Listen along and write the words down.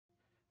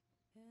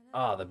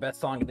Ah, the best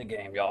song in the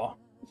game, y'all.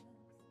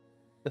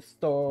 The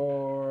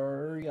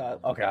story.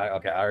 Okay, I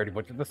already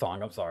butchered the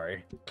song. I'm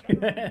sorry.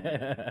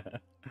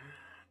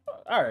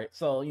 All right,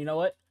 so you know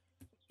what?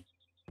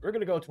 We're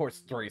gonna go towards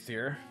stories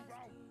here,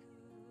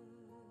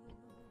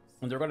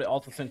 and they're gonna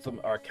also send some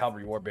our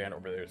cavalry warband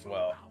over there as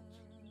well.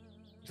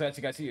 So as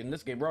you guys see in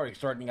this game, we're already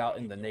starting out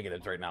in the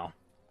negatives right now.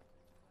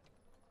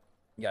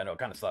 Yeah, I know, it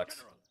kind of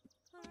sucks.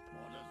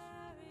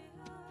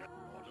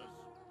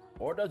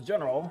 Orders,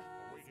 General.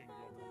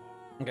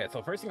 Okay,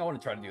 so first thing I want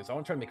to try to do is I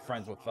want to try to make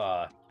friends with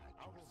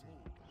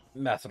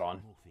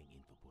Macedon.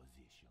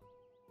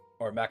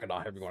 Or Macedon,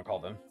 however you want to call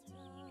them.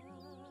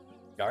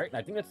 Alright, and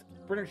I think that's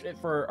pretty much it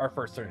for our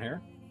first turn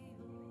here.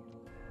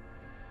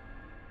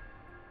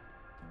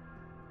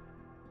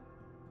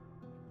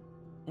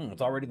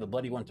 It's already the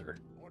bloody winter.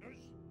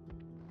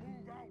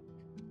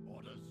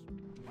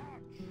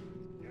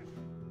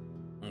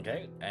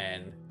 Okay,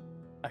 and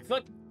I feel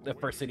like the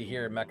first city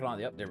here in Macedon,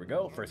 yep, there we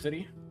go, first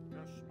city.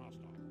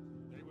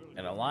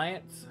 An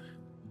alliance.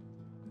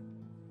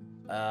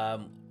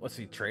 Let's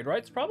see, trade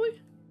rights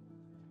probably?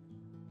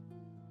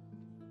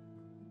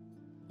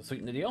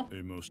 Sweeten the deal.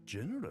 A most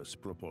generous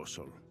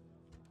proposal.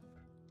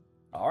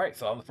 Alright,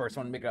 so I'm the first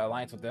one to make an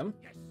alliance with them.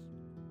 Yes.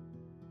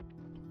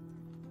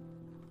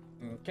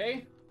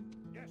 Okay.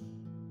 Yes.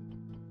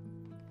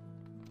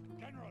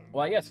 General.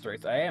 Well, yes,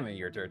 Straits, I am in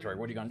your territory.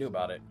 What are you gonna do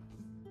about it?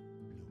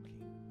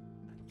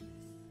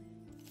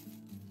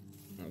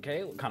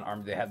 Okay, what kind of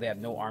army they have? They have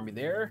no army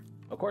there.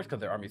 Of course, because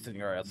their army's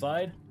sitting right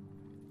outside.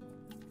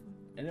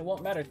 And it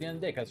won't matter at the end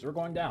of the day, because we're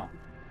going down.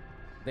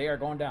 They are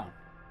going down.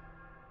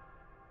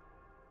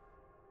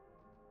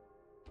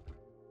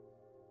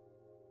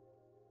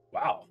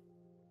 Wow.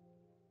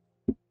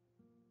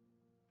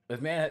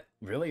 This man,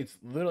 really, it's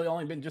literally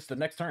only been just the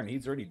next turn.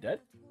 He's already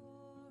dead?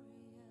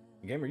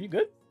 Game, are you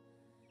good?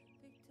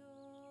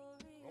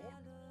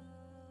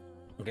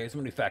 Okay, he's a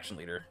new faction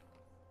leader.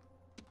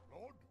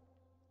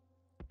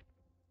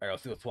 Alright,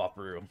 let's do a swap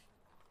room.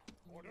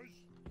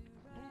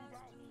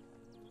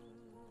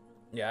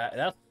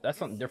 Yeah, that's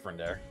something different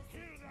there.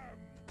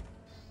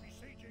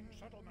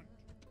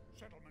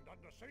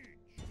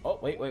 Oh,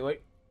 wait.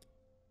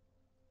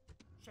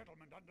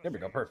 There we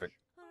go, perfect.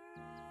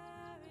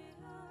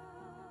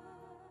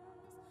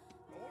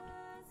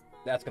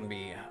 That's gonna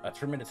be a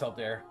tremendous help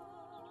there.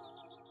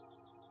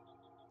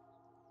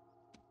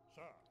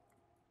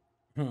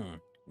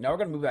 Now we're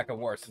gonna move back to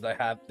war since I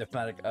have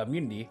diplomatic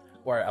immunity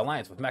or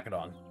alliance with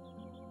Macedon.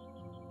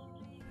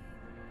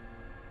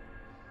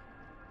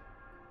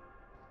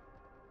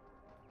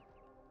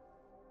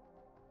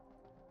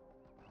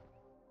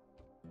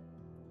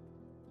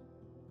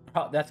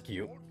 Oh, that's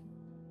cute.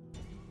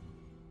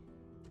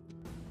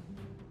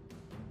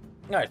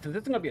 Alright, so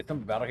this is gonna be a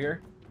simple battle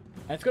here.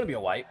 And it's gonna be a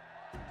wipe.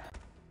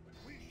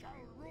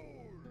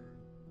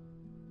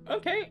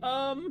 Okay,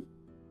 we're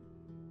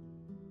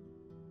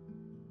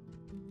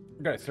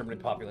gonna exterminate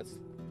the populace.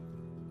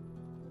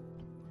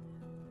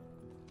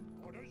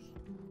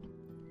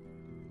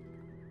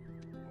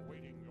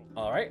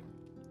 Alright.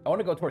 I want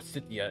to go towards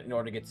Scythia in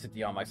order to get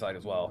Scythia on my side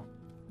as well.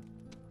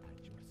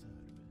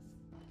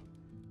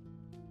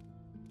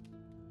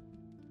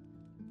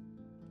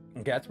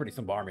 Okay, that's pretty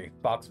simple army.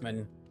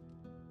 Boxman.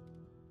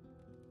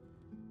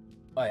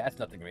 Oh yeah, that's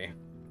nothing to me.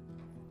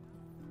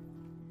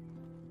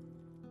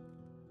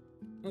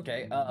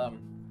 Okay, I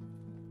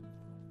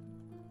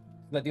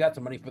do have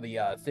some money for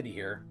the city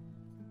here.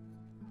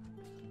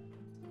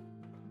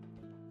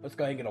 Let's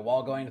go ahead and get a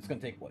wall going. It's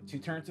gonna take, what, 2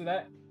 turns to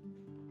that?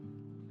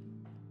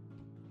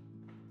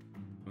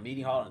 A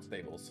meeting hall and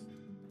stables.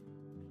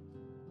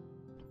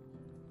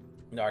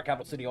 No, our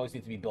capital city always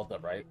needs to be built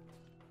up, right?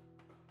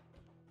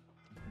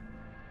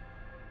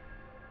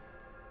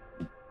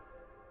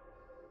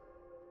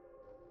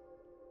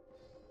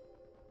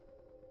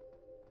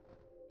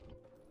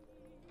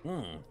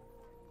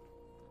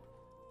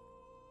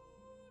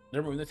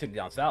 They're moving the city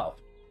down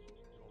south.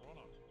 Your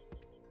Honor,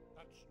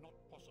 that's not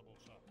possible,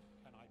 sir.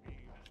 Can I be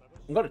of service?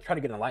 I'm going to try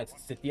to get an alliance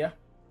with Scythia.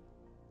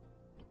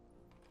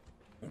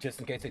 Just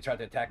in case they try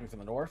to attack me from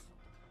the north.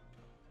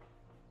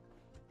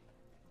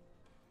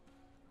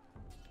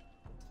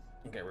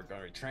 Okay, we're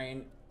going to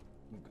retrain.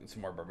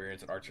 Some more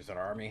barbarians and archers in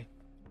our army.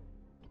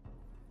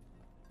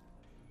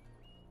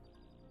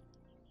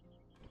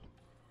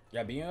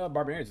 Yeah, being a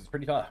barbarian is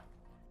pretty tough.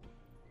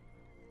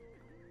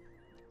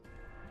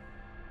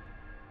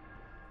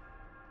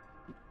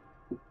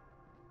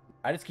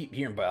 I just keep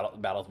hearing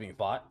battles being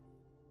fought.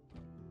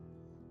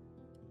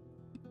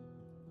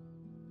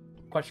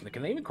 Question,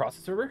 can they even cross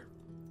the river?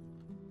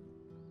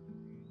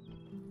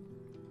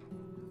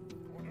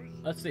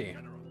 Let's see.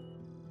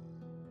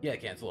 Yeah, I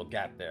can. It's a little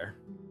gap there.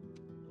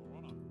 Your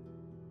Honor,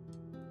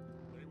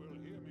 they will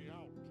hear me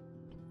out.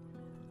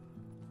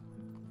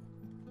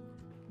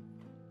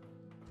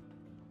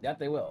 Yeah,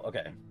 they will.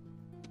 Okay.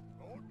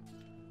 Lord?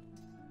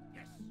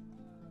 Yes.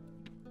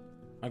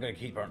 I'm going to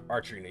keep our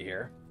archery in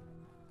here.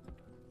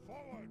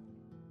 Forward.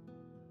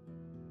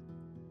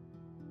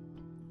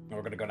 And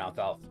we're going to go down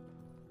south.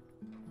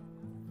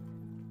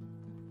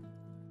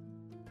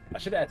 I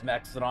should add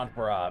Maxodon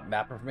for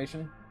map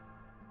information,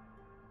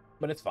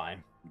 but it's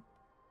fine.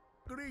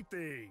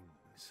 Greetings.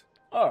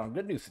 Oh,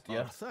 good news,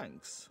 Cynthia.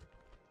 Thanks.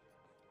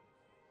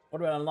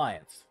 What about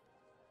Alliance?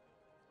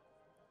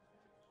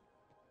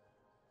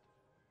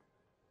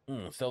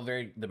 Still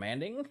very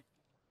demanding?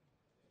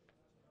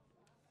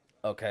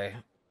 Okay.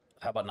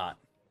 How about not?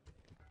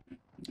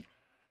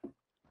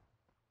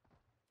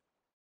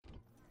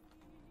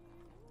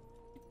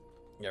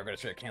 Yeah, we're gonna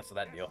try to cancel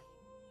that deal.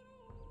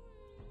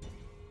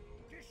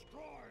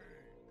 Destroy!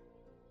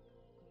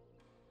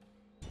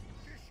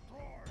 Destroy!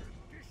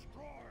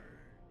 Destroy!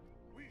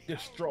 We shall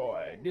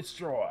Destroy! go.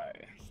 Destroy!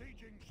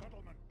 Besieging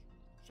settlement.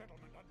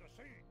 Settlement under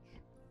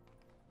siege.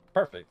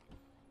 Perfect.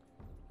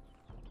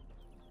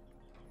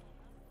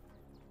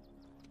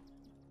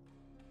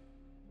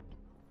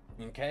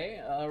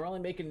 Okay, we're only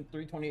making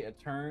 320 a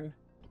turn.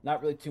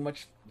 Not really too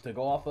much to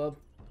go off of.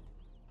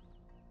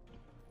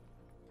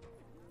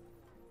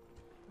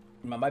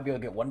 I might be able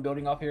to get one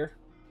building off here.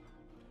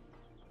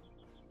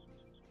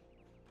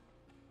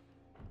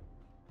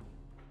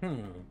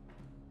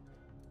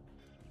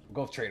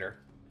 Gulf Trader.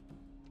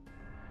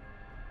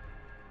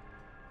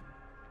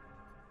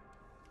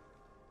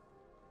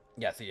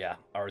 Yeah, so yeah,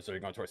 ours are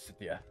going towards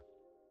Scythia.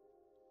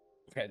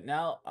 Okay,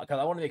 now, because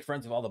I want to make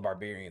friends with all the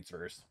Barbarians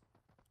first.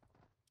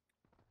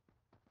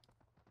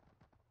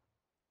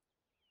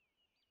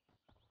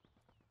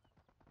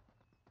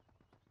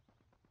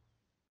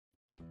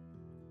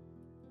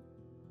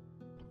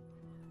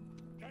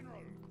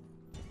 General.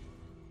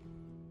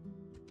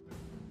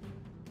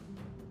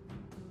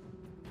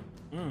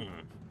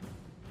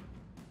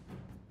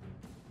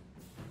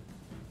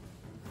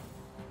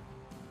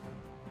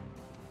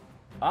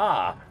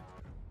 Ah!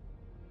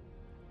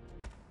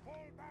 Fall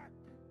back.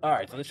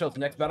 Alright, so this shows the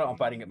next battle. I'm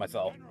fighting it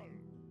myself. General.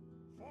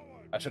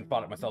 Forward. I should have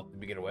fought it myself to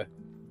begin with.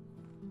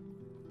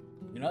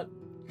 You know what?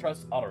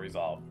 Trust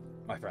auto-resolve,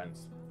 my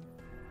friends.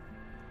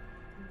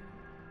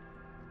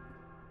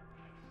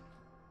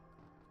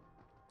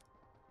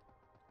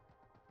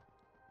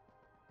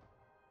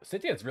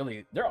 Scythia's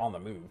really... they're on the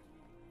move.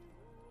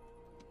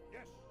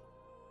 Yes.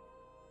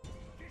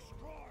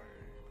 Destroy.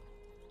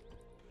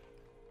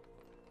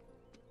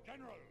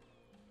 General.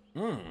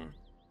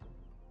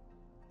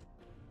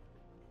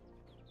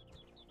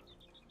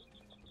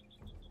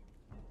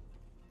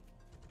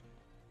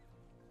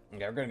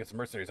 Yeah, we're gonna get some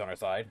mercenaries on our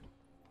side.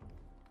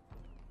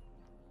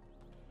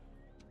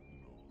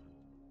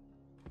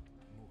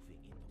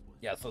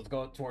 Yeah, so let's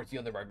go towards the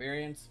other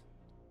barbarians.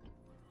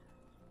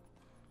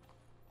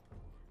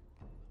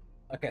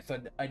 Okay, so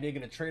I did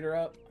get a trader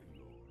up.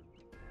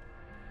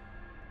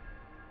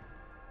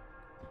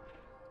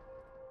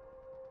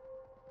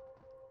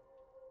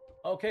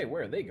 Okay,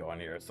 where are they going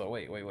here? So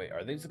wait.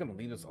 Are they just gonna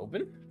leave this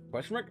open?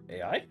 Question mark?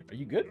 AI? Are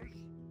you good?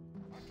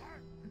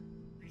 Attack.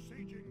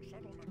 Besieging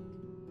settlement.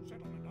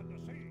 Settlement under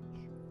siege.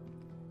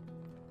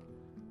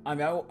 I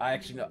mean, I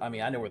actually know. I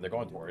mean, I know where they're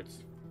going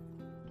towards.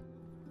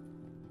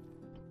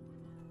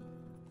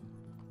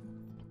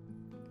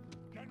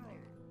 General.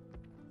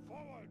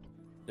 Forward.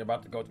 They're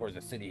about to go towards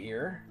the city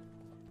here.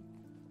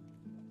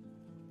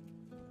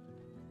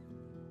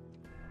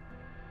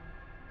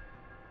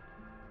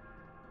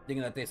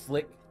 Thinking that they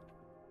slick.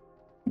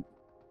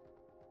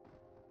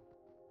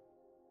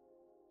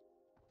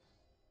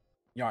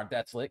 You aren't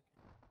that slick.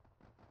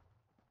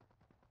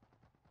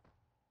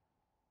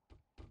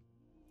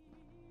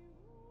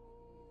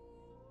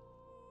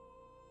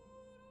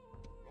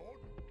 Lord.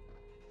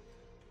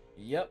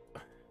 Yep.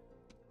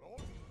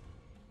 Lord.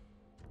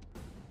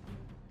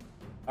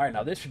 Alright,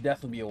 now this should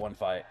definitely be a one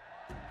fight.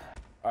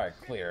 Alright,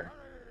 clear.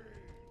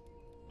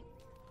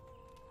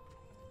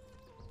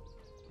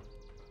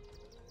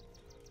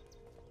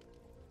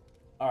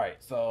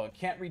 Alright, so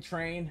can't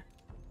retrain.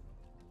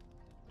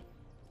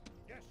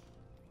 Yes.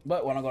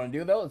 But what I'm going to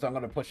do, though, is I'm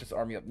going to push this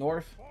army up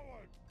north.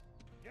 Forward.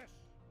 Yes.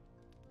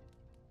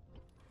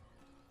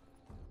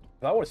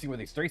 I want to see where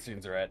these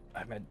Thracians are at.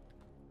 I mean,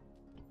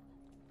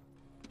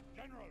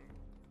 General.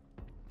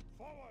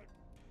 Forward.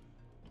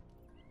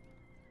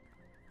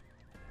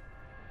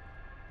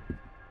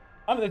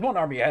 there's one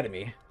army ahead of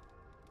me.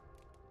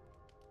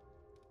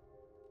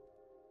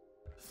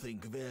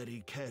 Think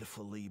very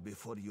carefully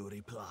before you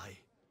reply.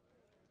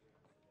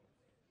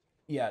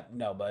 Yeah,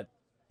 no, but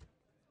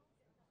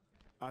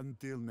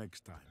Until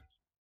next time.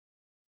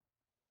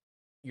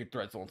 your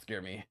threats won't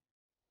scare me.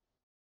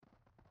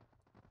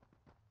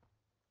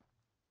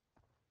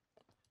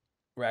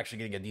 We're actually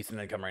getting a decent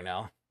income right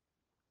now.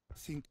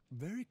 Think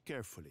very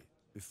carefully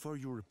before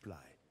you reply.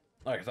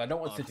 Alright, so I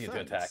don't want Scythia to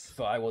attack, thanks.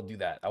 so I will do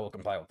that. I will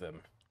comply with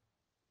them.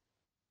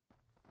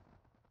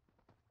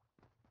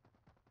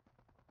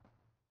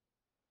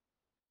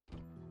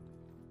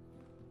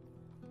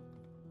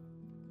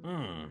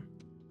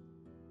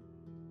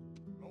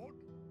 Lord.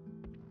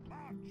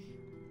 March.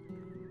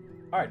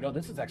 Alright, no,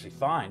 this is actually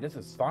fine. This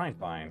is fine.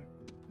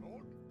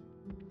 Lord.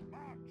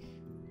 March.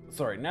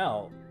 So right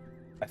now,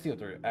 I see what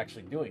they're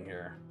actually doing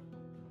here.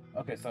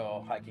 Okay,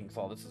 so High King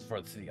Saul, this is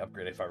for the city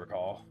upgrade, if I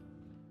recall.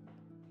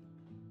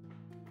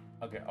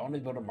 Okay, I want to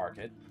build a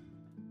market.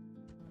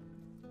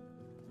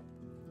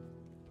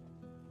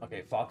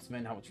 Okay,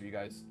 Foxmen, how much are you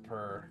guys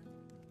per?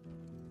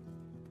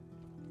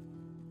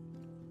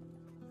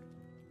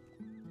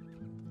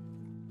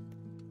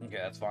 Okay,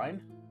 that's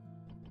fine.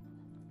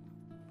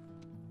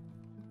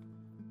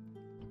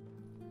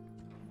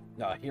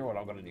 Now, here, what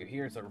I'm going to do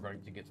here is that we're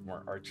going to get some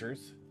more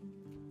archers.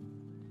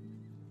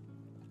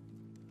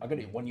 I'm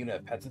going to need 1 unit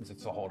of peasants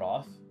to hold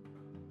off.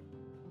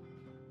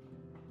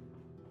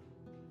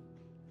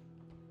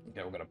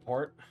 Okay, we're going to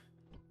port.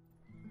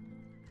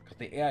 Because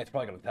the AI is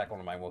probably going to attack one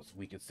of my most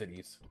weakest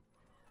cities.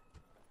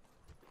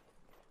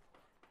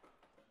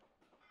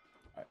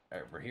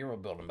 Alright, over here, we'll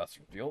build a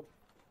mustard field.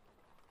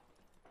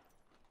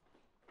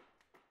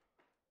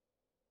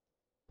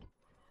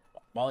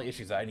 My only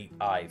issue is I need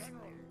eyes.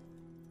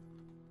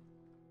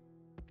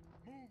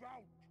 Move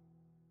out.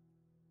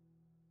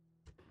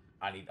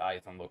 I need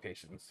eyes on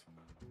locations.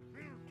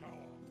 Build tower.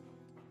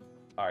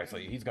 Alright, so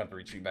he's got to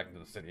retreat back into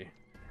the city.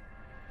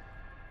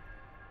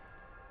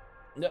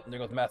 Yep, there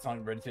goes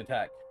Matson ready to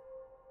attack.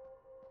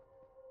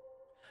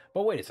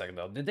 But wait a second,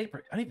 though. Did they?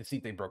 I need to see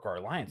if they broke our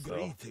alliance,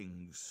 though.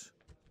 Greetings.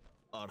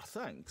 Our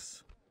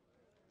thanks.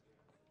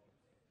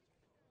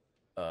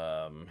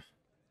 Yeah,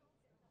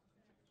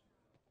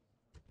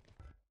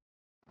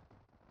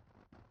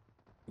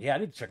 I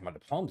need to check my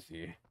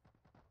diplomacy.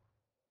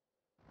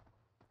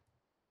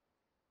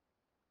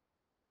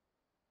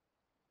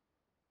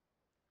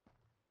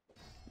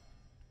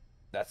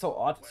 That's so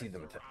odd to see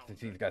them to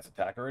see these guys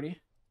attack already.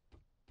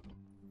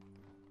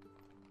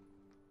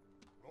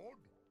 Lord.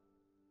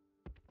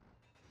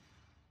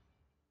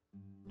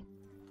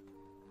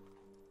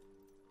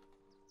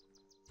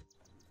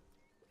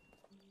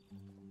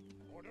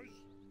 Orders.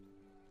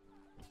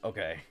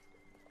 Okay.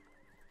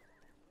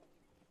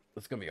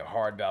 This is gonna be a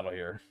hard battle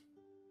here.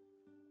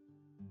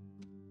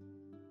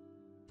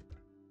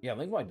 Yeah,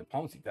 link my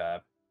diplomacy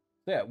tab.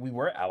 Yeah, we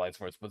were allies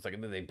for a split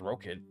second, then they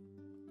broke it.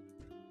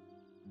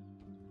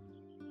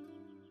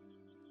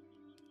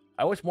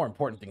 I wish more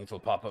important things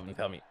would pop up and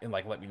tell me and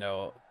like let me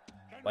know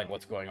like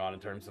what's going on in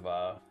terms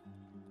of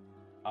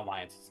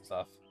alliances and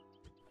stuff.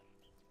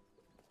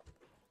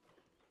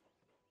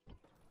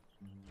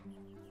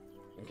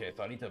 Okay,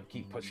 so I need to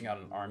keep pushing out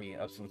an army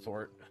of some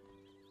sort.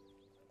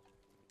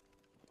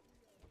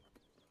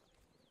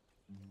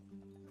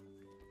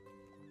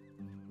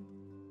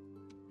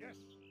 Yes.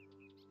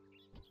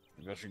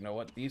 Because you know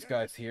what? These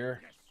guys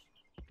here. Yes.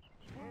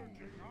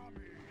 Merging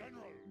army.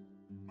 General.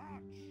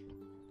 March.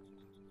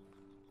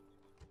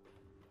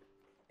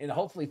 And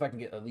hopefully if I can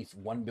get at least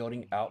 1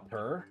 building out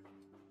per,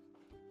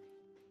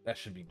 that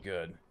should be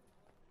good.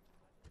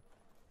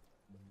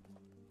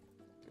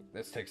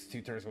 This takes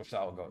 2 turns, which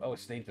I will go. Oh,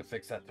 it's needs to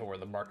fix that to where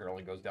the marker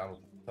only goes down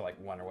to like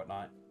 1 or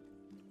whatnot.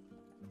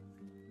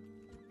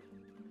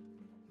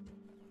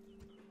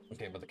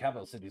 Okay, but the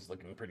capital city is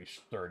looking pretty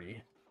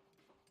sturdy.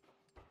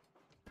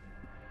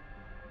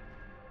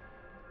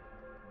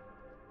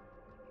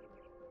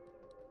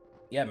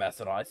 Yeah,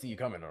 Mastodon, I see you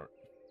coming. Or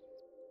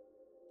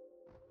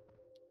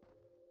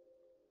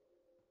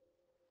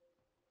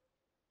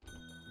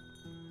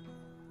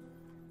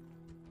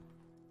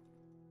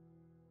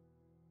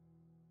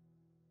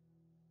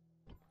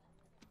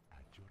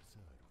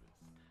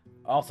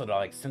also, not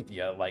like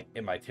Cynthia, like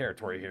in my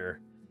territory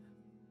here.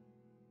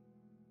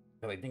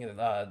 Because I think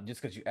that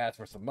just because you ask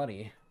for some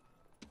money,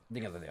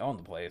 thinking that they own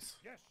the place.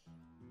 Yes.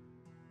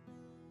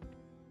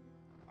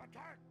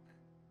 Attack.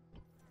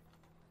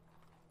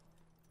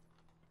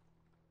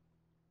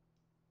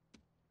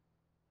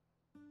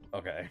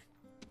 Okay.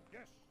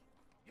 Yes.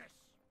 Yes.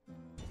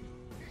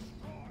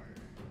 Destroy.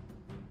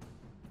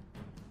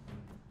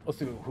 Let's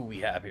see who we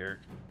have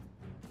here.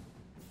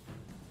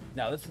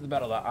 Now, this is the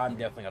battle that I'm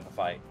definitely going to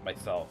fight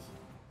myself.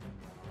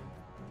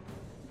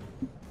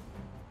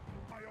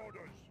 My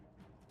orders.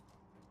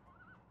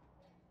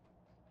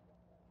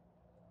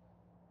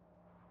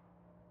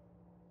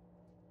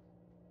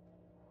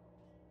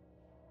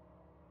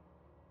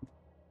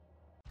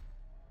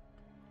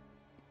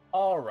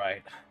 All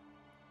right.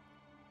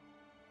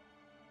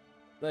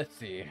 Let's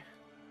see.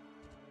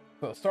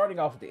 So, starting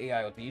off with the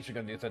AI, what they each are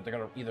going to do is that they're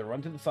going to either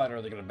run to the side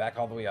or they're going to back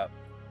all the way up.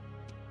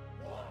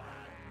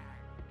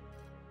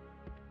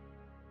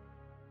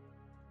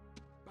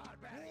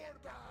 Barbarian.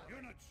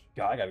 Units.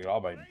 God, I got to get all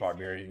my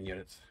Barbarian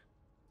units.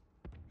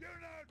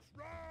 Units,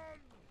 run.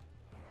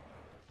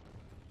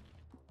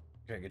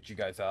 Okay, get you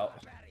guys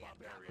out.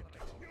 Barbarian.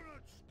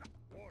 Units.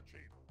 War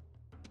chief.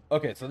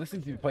 Okay, so this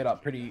seems to be played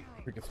out pretty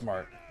freaking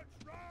smart.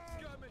 Units, run.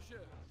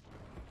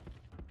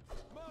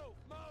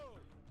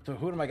 So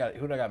who do I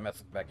got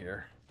messing back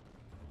here?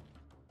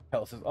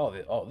 Pelisis. Oh,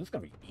 this is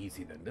gonna be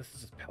easy then. This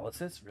is just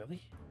Pelisis,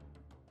 really?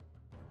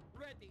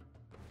 Ready.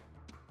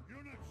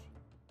 Units.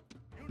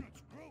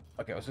 Units, group.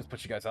 Okay, let's just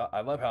put you guys out.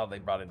 I love how they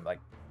brought in like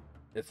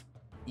this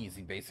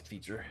easy basic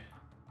feature.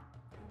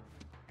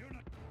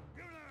 Units,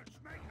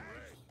 make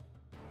haste.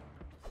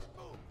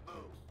 Move,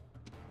 move.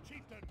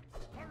 Chieftain,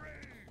 hurry.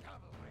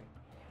 Cavalry.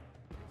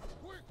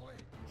 Quickly.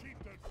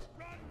 Chieftain,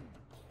 run.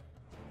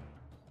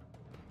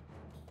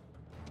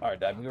 All right,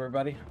 did I move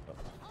everybody?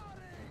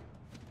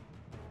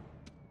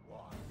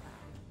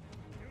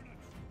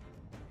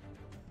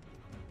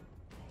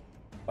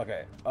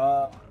 Okay.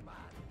 I'm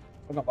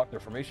gonna block their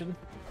formation.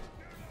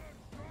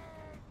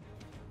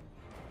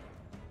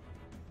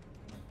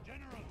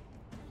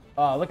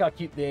 Look how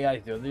cute the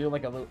AIs do. They do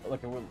like a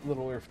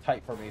little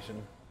tight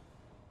formation.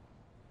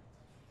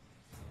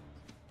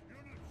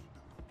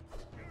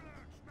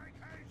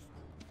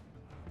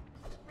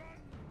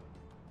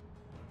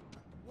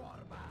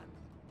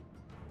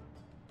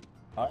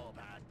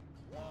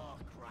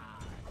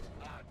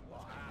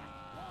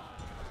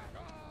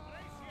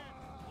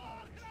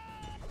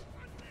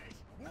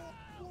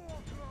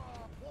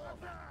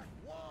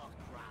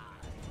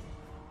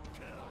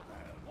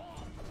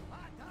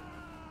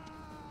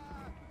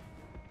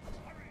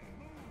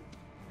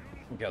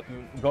 Okay,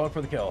 I'm going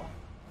for the kill.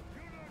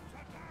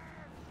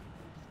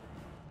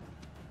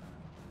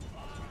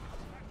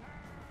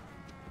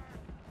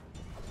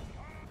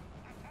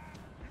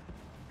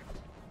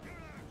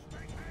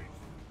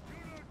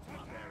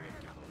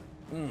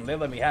 They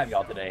let me have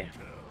y'all today.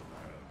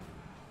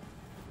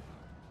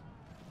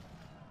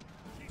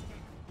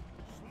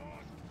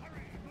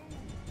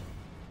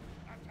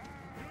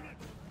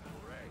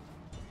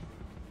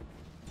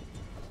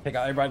 Take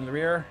out everybody in the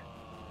rear.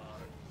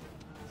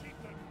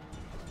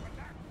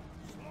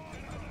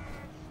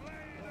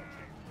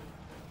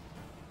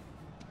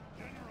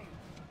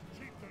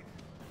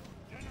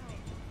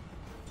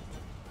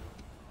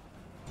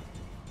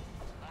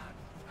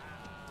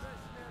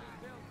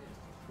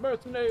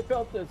 Mercenary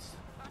felt this.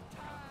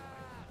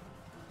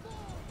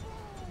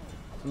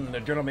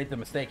 The journal made the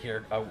mistake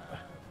here.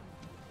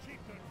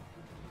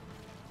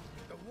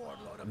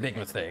 Big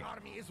mistake.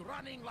 Army is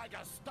running like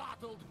a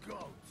startled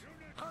goat.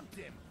 Hunt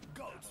him.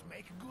 Goats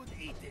make good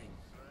eating.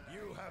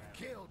 You have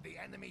killed the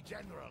enemy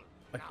general.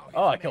 Now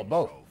Oh, I his killed men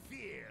both. show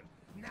fear.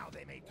 Now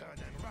they may turn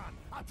and run.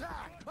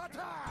 Attack!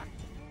 Attack!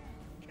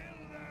 Kill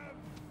them!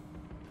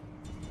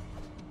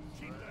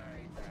 Slay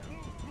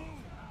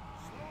them!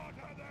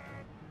 Slaughter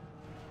them!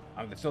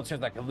 I mean, there's still a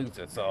chance I could lose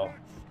it, so.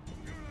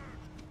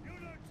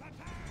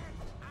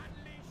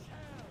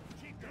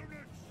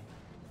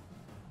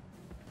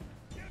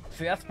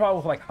 See, that's the problem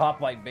with like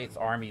hoplite-based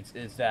armies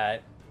is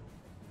that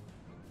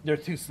they're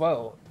too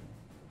slow.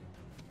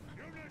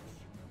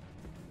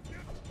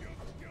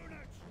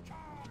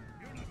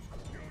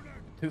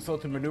 Too slow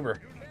to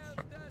maneuver.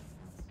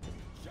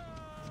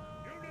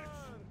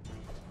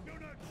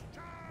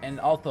 And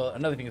also,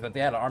 another thing is that they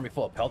had an army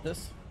full of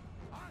peltas.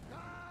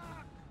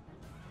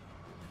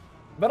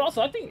 But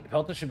also, I think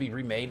peltas should be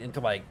remade into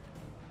like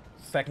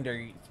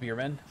secondary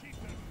spearmen.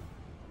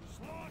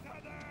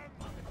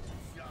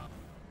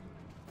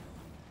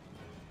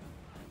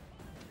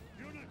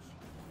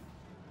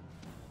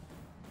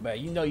 But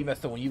you know you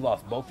messed up when you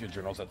lost both your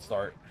journals at the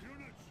start.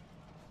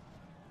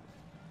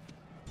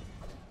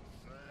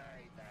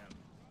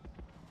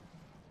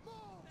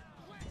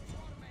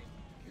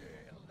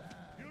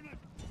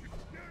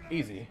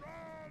 Easy.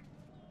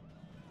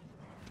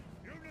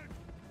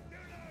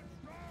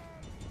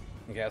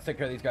 Okay, let's take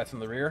care of these guys from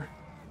the rear.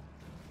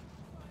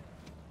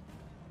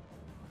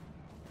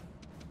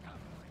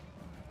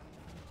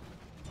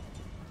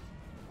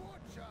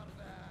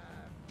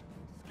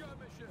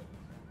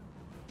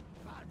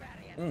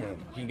 Can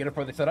you get it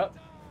before they set up?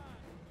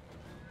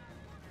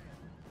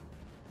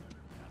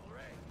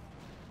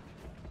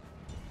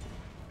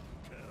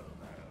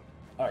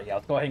 Alright, yeah,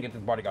 let's go ahead and get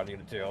this bodyguard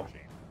unit too.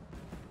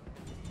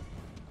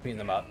 Clean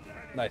them up.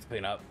 Nice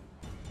cleanup.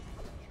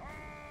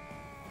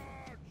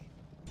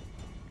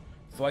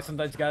 So I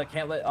sometimes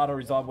can't let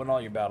auto-resolve win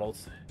all your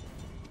battles.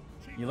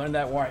 You learn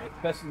that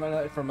especially learn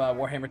that from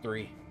Warhammer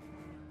 3.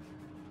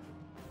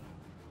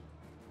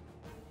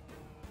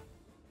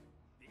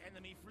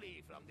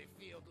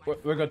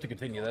 We're going to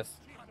continue this.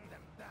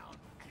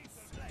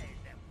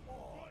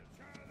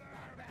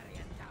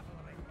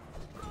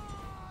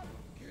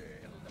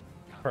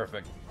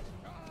 Perfect.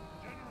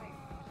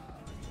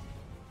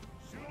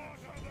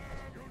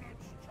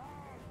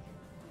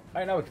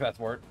 I know we can fast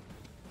forward.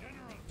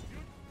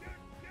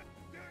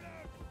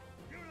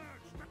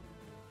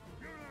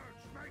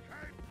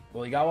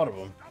 Well, you got one of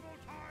them.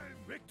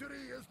 Victory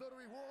is the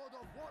reward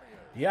of warriors.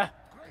 Yeah.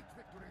 Great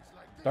victories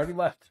like this. 30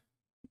 left.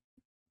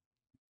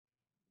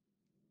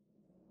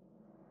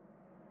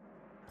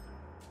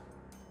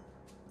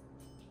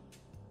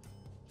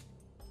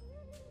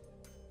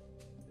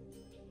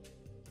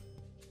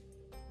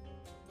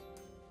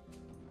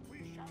 We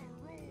shall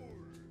rule.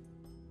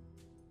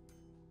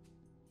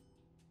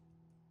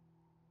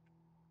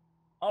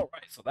 All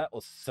right, so that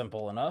was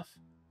simple enough.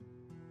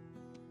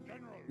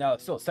 Now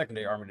it's still a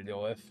secondary army to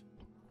deal with.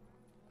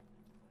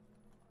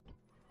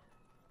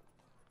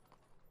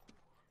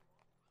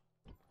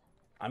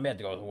 I may have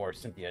to go to war with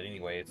Cynthia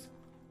anyways.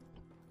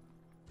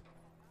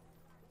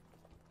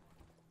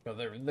 Because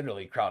they're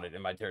literally crowded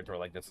in my territory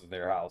like this is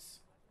their house.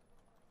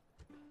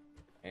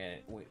 And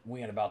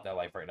we ain't about that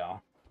life right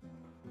now.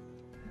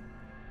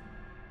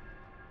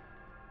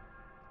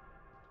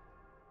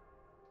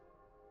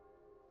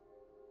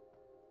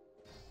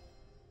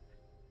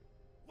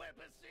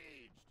 We're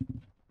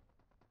besieged.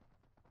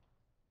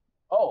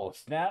 Oh,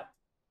 snap.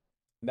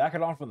 Back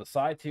it on from the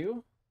side,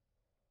 too?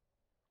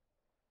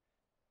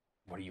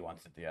 What do you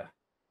want, Cynthia?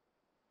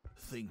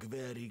 Think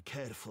very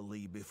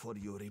carefully before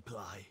you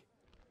reply.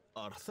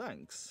 Our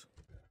thanks.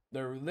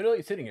 They're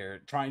literally sitting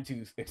here trying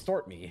to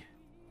extort me.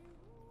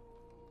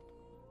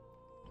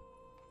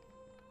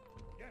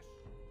 Yes.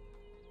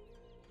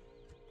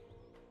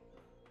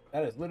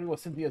 That is literally what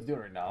Cynthia's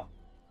doing right now.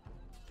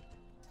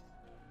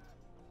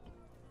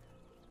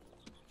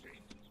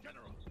 Chief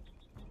General,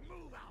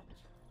 move out.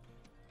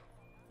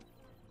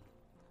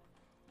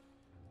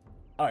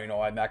 I don't even know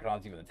why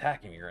Macedon's even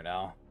attacking me right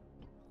now.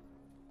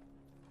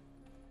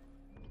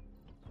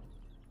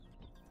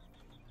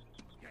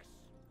 Yes,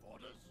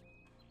 orders.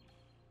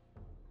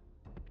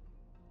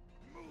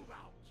 Move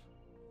out.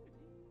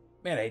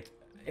 Man,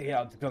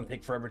 yeah, it's gonna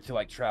take forever to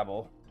like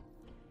travel.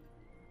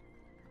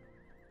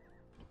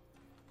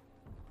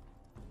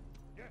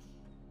 Yes.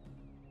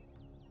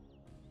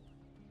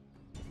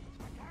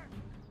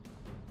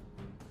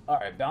 All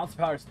right, balance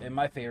power's in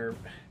my favor.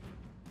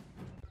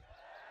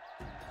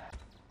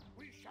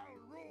 We shall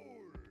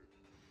rule.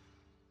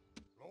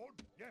 Lord,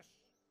 yes.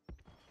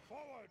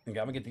 Forward. Okay,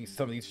 I'm gonna get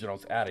some of these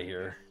generals out of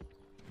here.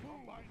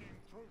 Combining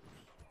troops.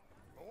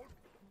 Lord.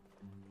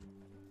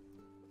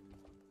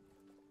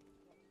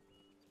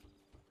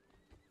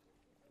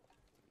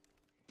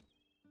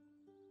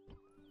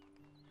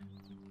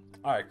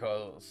 All right,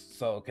 cool.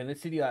 So can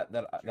this city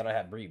that I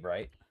had breed,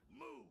 right?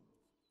 Move.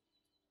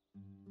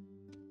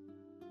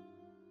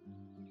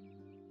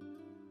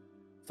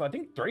 So I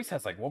think Thrace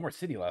has like one more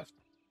city left.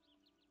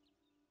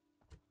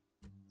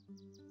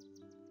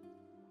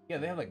 Yeah,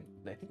 they have like,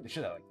 I think they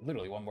should have like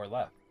literally one more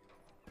left.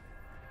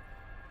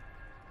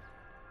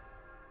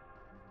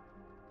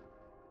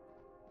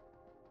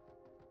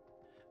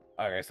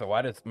 Okay, so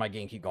why does my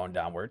game keep going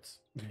downwards?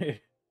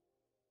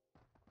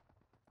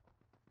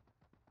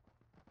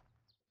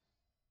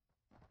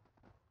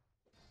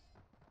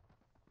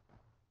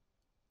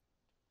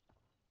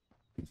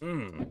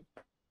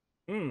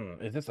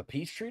 Is this a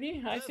peace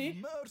treaty? I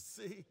see.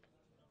 Mercy.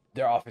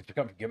 Their office to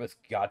come to give us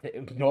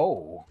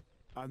no.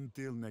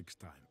 Until next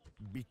time,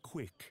 be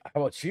quick.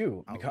 How about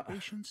you? Our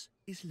patience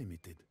is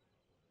limited.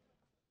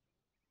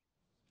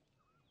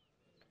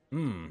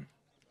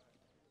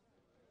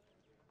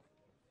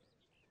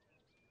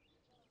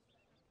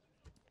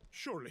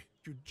 Surely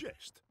you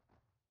jest.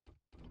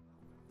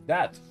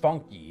 That's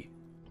funky.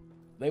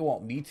 They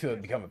want me to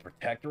become a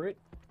protectorate?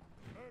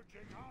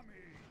 Urging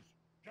armies.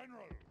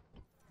 General.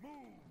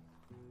 Move.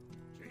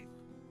 Chief.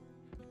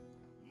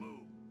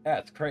 Move.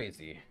 That's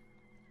crazy.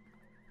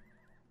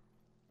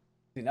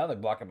 See, now they're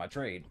blocking my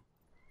trade.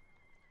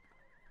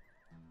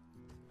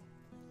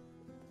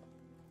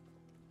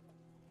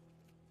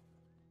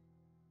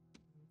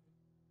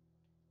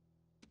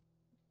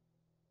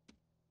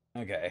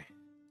 Okay.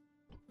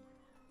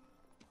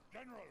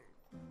 General.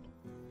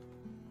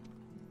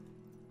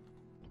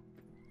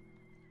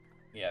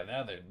 Yeah,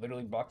 now they're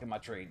literally blocking my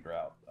trade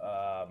route.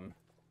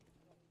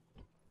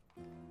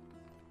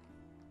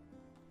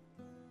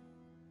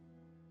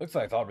 Looks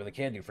like that's all I really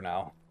can do for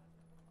now.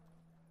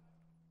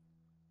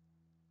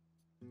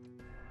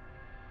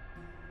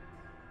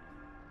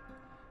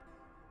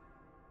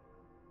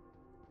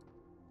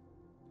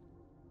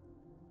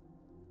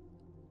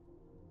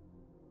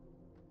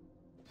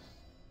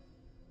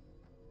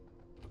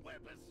 We're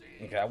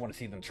besieged. Okay, I want to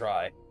see them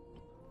try.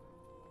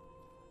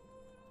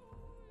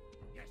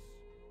 Yes.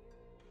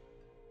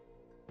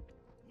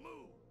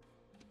 Move.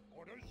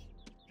 Orders.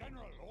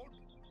 General, Lord.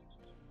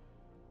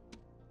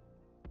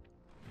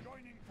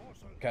 Joining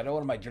forces. Okay, I know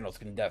one of my generals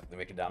can definitely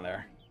make it down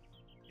there.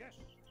 Yes.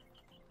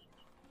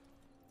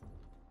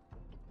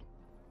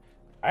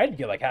 I had to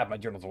get like half my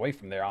generals away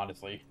from there,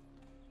 honestly.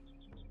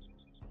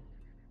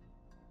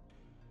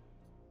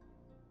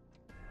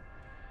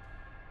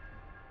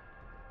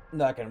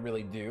 Not gonna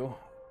really do.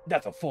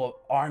 That's a full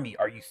army.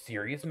 Are you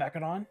serious,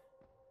 Macedon?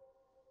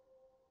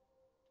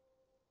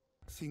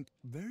 Think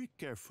very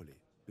carefully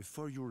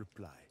before you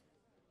reply.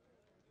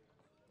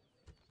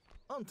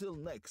 Until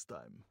next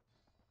time.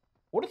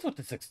 What is with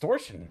this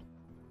extortion?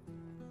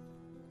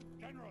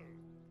 General.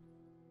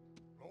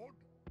 Lord.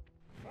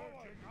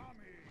 Forward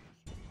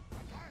armies.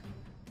 Attack.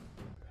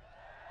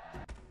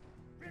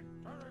 Victory.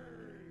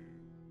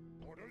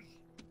 Orders.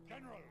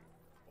 General.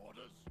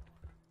 Orders.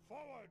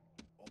 Forward.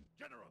 Oh,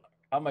 General.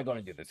 How am I going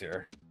to do this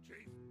here?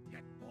 Chief.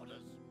 Get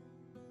orders.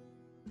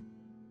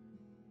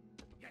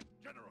 Get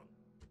General.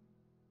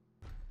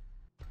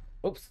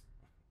 Oops.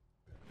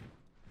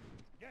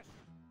 Yes.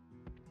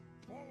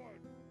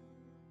 Forward.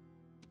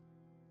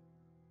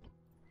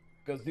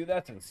 Because, dude,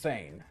 that's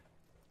insane.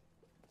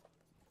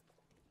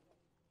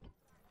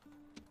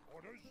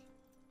 Orders.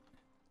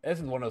 This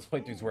is one of those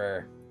playthroughs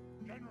where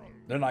General.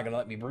 they're not going to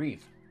let me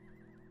breathe.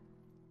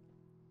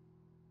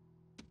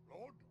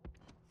 Lord.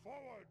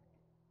 Forward.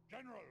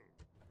 General.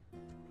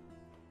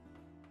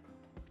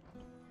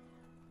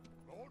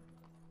 Lord.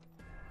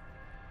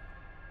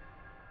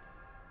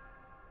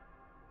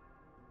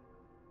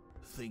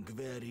 Think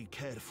very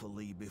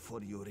carefully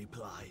before you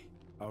reply.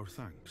 Our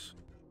thanks.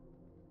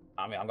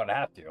 I mean, I'm gonna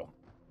have to.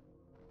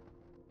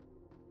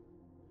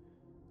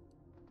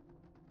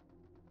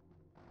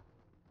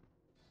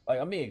 Like,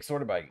 I'm being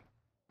extorted by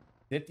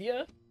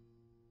Dacia?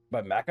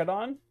 By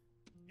Macedon?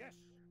 Yes.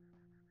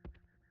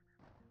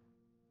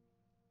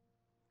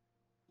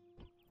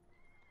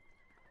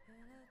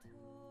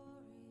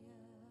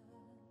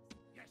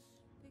 Yes.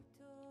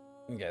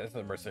 Yeah, this is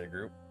a mercenary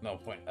group. No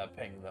point of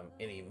paying them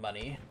any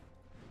money.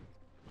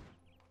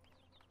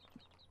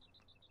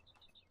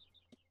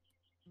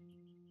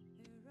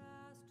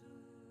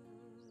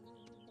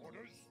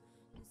 Orders.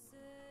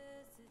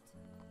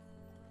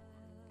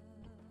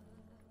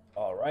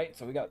 All right,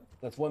 so we got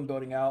that's one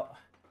building out.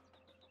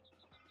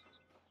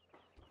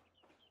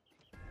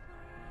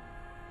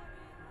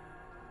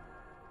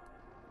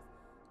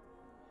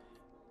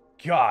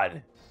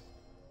 God.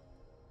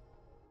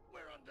 We're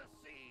under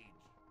siege.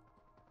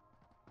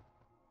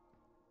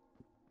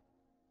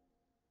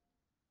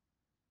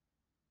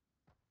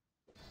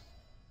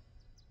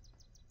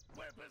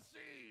 We're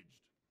besieged.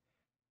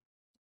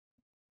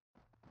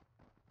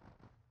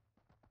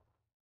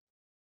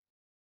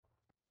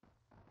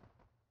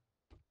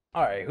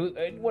 All right, who?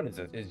 What is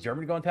this? Is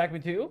Germany going to attack me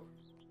too?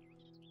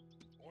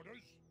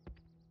 Orders.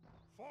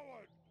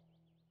 Forward.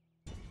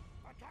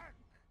 Attack.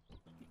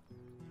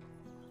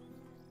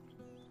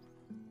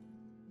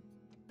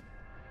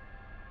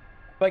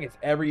 I feel like it's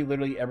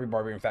literally every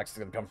barbarian faction is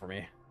going to come for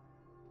me.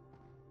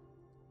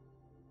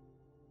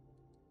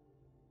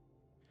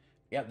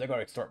 Yeah, they're going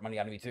to extort money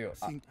out of me too.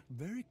 Think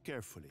very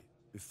carefully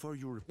before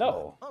you reply.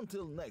 No.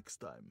 Until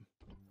next time.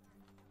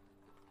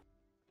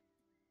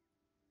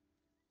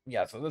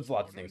 Yeah, so there's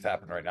lots of things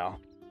happening right now.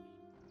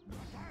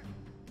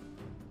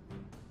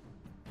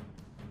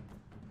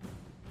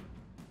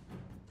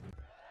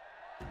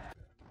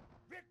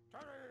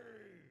 Victory.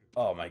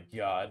 Oh my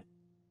God.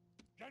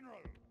 General.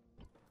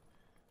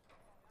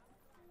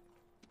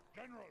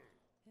 General.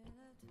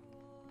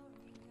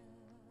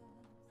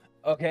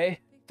 Okay,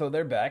 so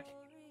they're back.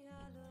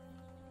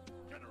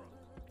 General.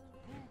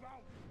 Move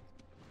out.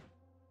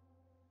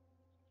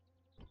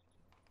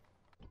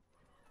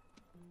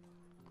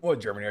 What,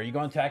 Germany? Are you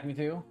going to attack me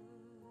too?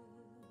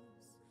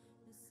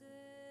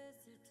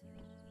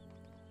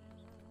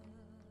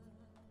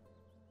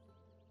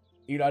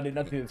 You know, I did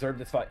nothing to deserve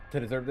this fight. To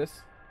deserve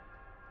this.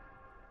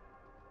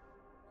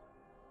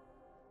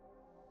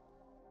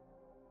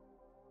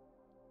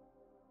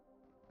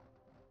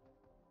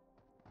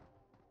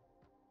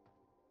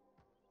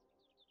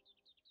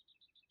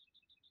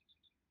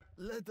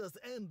 Let us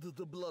end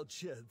the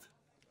bloodshed.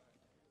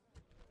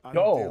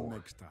 Until No.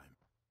 next time.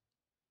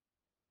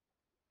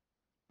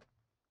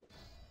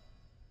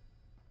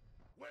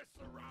 We're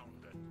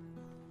surrounded.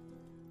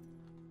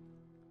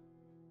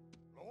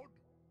 Lord.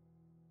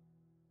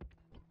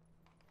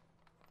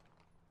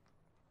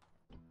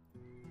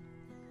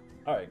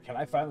 All right, can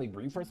I finally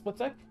breathe for a split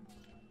sec?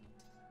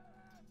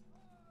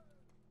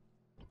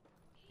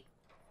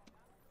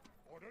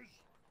 Orders.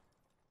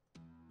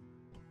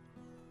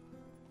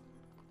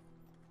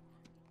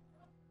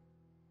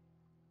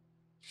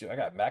 Shoot, I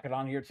got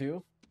Macedon here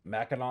too.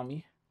 Macedon on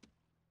me.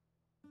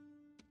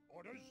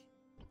 Orders.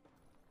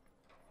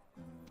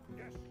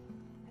 Yes.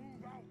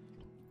 Move out.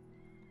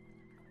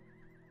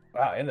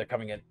 Wow, and they're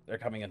coming in. They're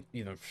coming in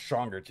even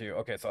stronger too.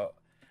 Okay, so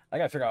I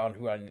gotta figure out on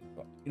who I. You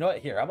know what?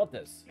 Here, how about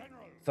this?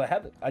 General.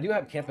 So I do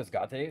have Campus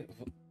Gate.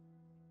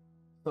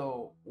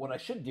 So what I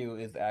should do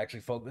is actually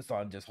focus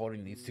on just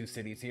holding these two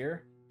cities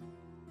here,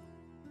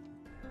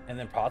 and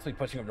then possibly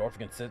pushing up north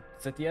against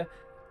Scythia.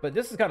 But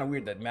this is kind of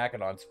weird that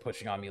Macedon's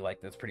pushing on me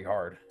like this pretty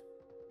hard.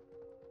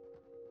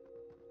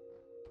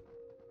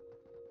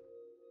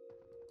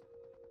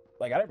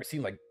 Like, I've never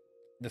seen like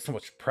this so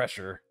much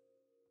pressure.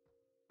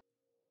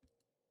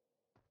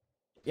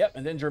 Yep,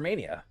 and then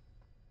Germania.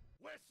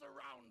 We're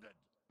surrounded.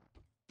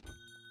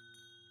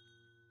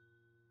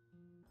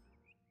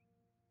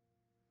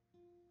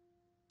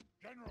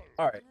 General.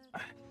 All right.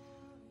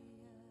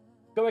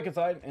 Go back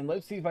inside and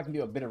let's see if I can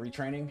do a bit of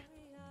retraining.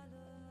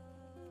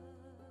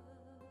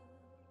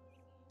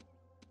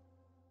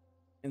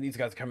 And these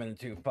guys come in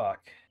too.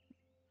 Fuck.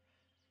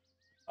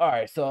 All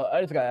right, so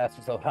I just gotta ask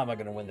myself, how am I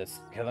gonna win this?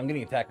 Because I'm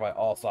getting attacked by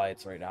all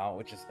sides right now,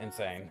 which is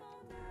insane.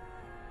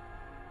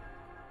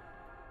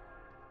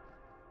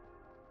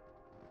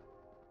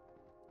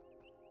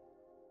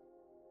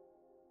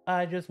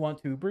 I just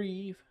want to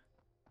breathe.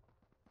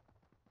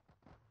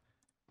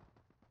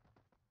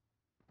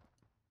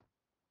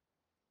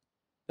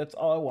 That's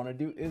all I want to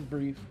do is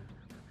breathe.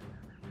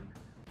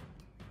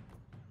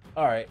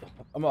 All right,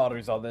 I'm gonna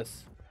auto-resolve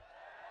this.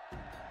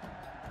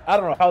 I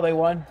don't know how they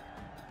won.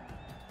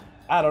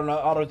 I don't know.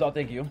 Auto-resolve,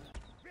 thank you.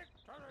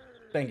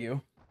 Thank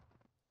you.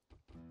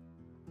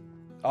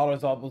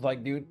 Auto-resolve was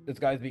like, dude, this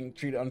guy's being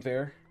treated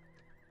unfair.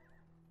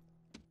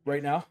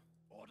 Right now.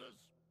 Orders.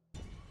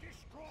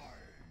 Destroy.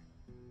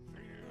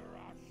 Fear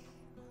us.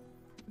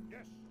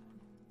 Yes.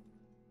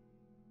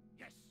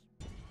 Yes.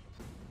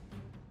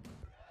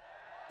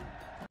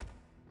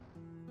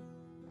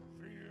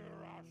 Fear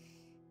us.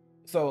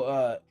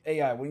 So,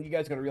 AI, when you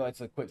guys gonna realize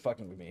to quit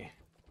fucking with me?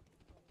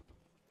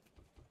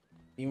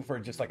 Even for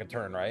just like a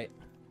turn, right?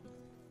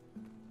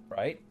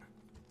 Right?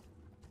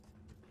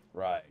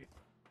 Right.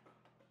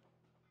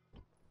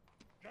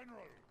 General,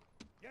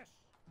 yes.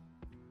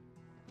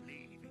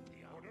 Leaving the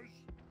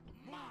orders.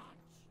 March.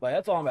 Like,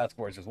 that's all I'm asking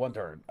for is just one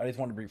turn. I just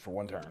want to breathe for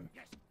one turn.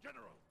 Yes,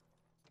 General.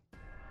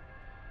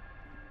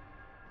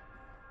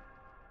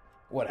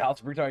 What, House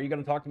of Brutal, are you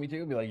gonna talk to me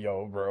too? Be like,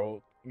 yo,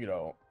 bro, you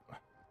know.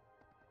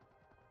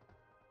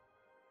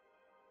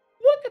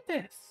 Look at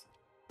this!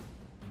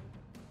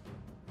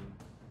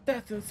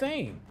 That's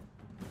insane.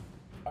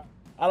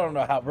 I don't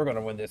know how we're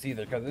gonna win this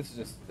either, because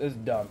this is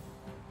dumb.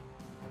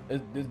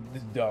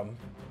 This dumb.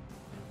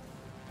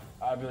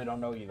 I really don't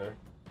know either.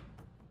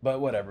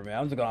 But whatever, man.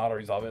 I'm just gonna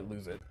auto-resolve it and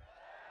lose it.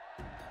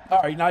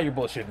 Alright, now you're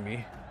bullshitting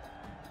me.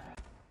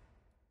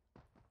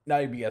 Now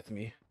you're BSing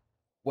me.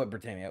 What,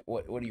 Britannia?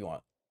 What do you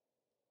want?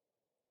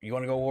 You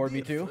want to go war with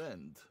me too?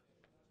 Friend,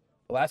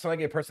 Last time I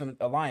gave person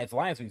alliance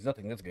means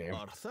nothing in this game.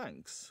 our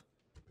thanks.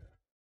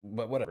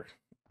 But whatever.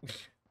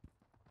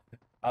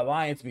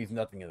 Alliance means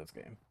nothing in this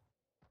game.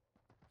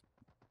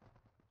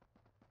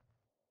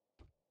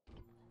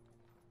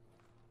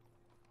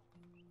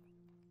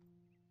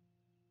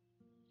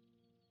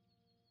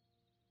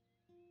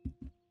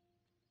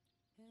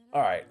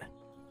 All right.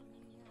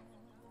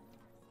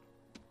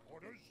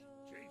 Orders,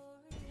 Chief.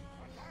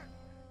 Attack.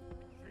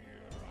 Fear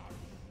us.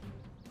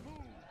 Move.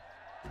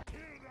 Kill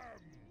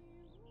them.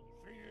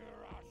 Fear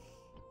us.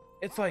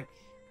 It's like,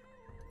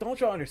 don't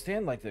y'all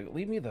understand? Like,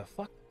 leave me the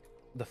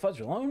fudge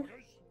alone.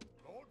 Orders,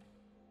 Lord.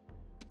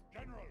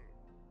 General.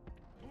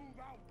 Move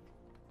out.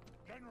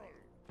 General.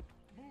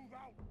 Move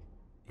out.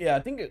 Yeah,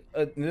 I think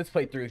in this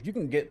playthrough, if you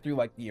can get through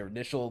like the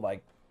initial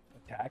like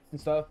attacks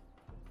and stuff,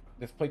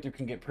 this playthrough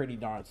can get pretty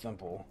darn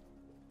simple.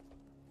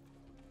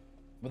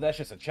 But that's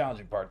just a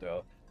challenging part,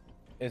 though,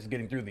 is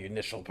getting through the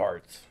initial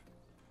parts.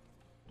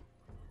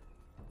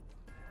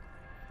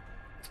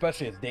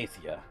 Especially as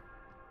Dacia.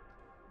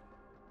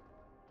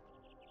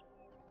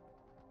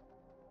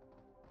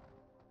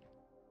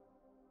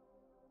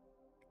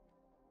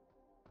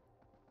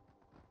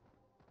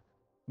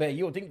 But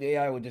you would think the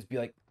AI would just be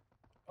like,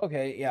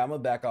 okay, yeah, I'm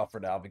gonna back off for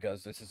now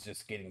because this is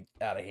just getting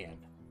out of hand.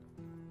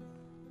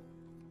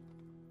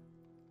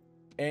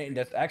 And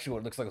that's actually what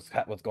it looks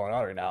like what's going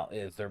on right now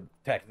is they're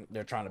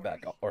trying to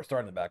back off or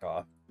starting to back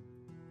off.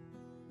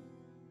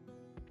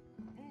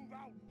 Move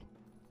out.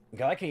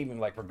 Because I can't even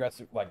like progress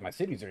like my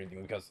cities or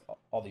anything because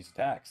all these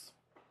attacks.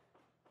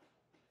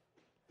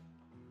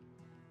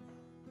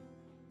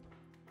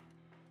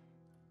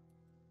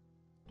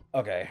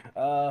 Okay,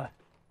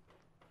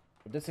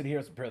 this city here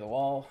is prepare the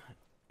wall,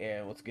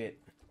 and let's get.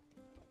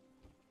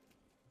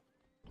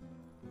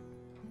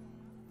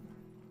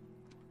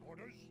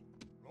 Orders,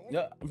 Lord.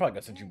 Yeah, I'm probably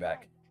gonna send you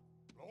back.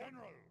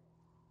 General.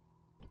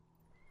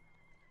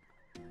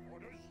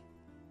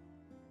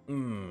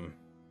 Orders.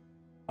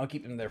 I'll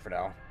keep them there for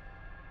now.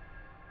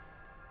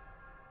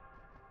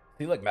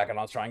 See, look,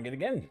 Macedon's trying it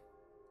again.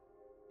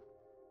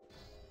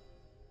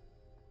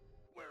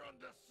 We're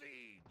under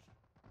siege.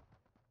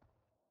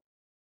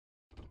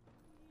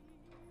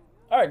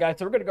 Alright, guys,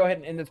 so we're gonna go ahead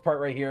and end this part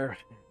right here.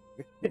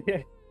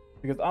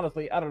 Because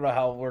honestly, I don't know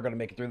how we're gonna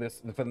make it through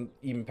this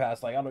even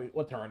past, like, I don't know,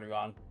 what turn are we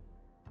on?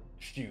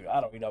 Shoot, I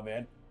don't even know,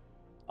 man.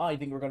 I don't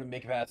think we're gonna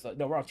make it past,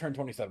 no, we're on turn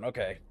 27,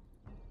 okay.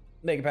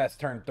 Make it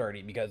past turn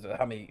 30 because of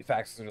how many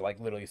factions are, like,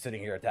 literally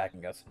sitting here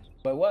attacking us.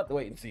 But we'll have to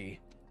wait and see.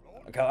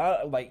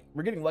 Like,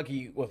 we're getting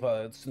lucky with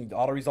some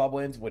auto-resolve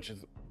wins, which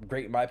is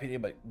great in my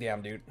opinion, but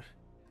damn, dude.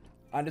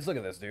 Just look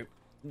at this, dude.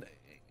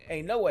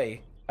 Ain't no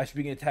way I should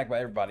be getting attacked by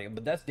everybody,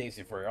 but that's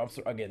Dacia for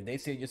you. Again,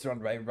 Dacia, you're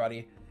surrounded by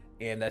everybody,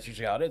 and that's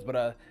usually how it is.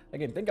 But,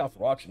 again, thank y'all for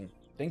watching.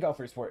 Thank y'all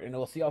for your support, and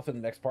we'll see y'all for the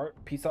next part.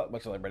 Peace out.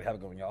 Much love, everybody. Have a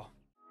good one, y'all.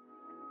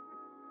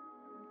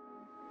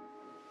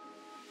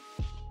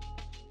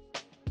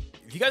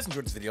 If you guys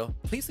enjoyed this video,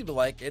 please leave a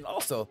like, and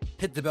also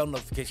hit the bell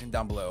notification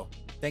down below.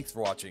 Thanks for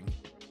watching.